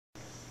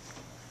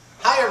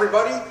Hi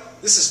everybody,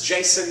 this is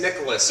Jason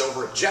Nicholas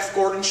over at Jeff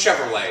Gordon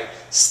Chevrolet,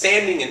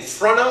 standing in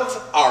front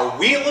of our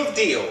Wheel of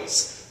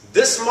Deals.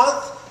 This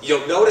month,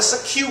 you'll notice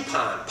a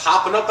coupon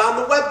popping up on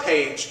the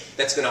webpage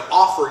that's going to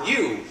offer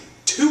you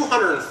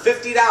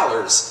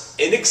 $250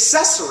 in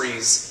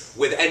accessories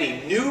with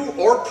any new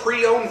or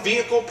pre-owned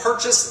vehicle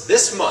purchase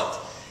this month.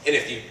 And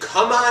if you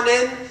come on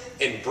in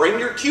and bring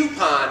your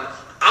coupon,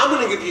 I'm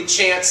going to give you a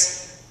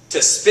chance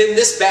to spin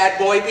this bad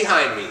boy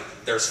behind me.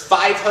 There's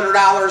 $500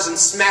 in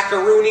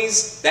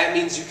smackaroonies. That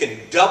means you can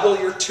double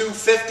your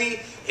 $250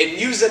 and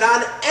use it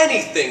on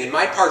anything in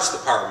my parts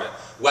department.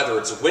 Whether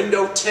it's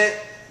window tint,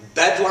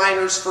 bed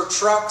liners for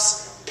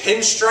trucks,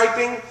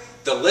 pinstriping,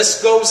 the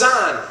list goes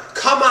on.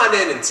 Come on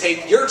in and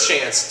take your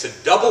chance to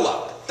double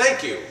up.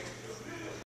 Thank you.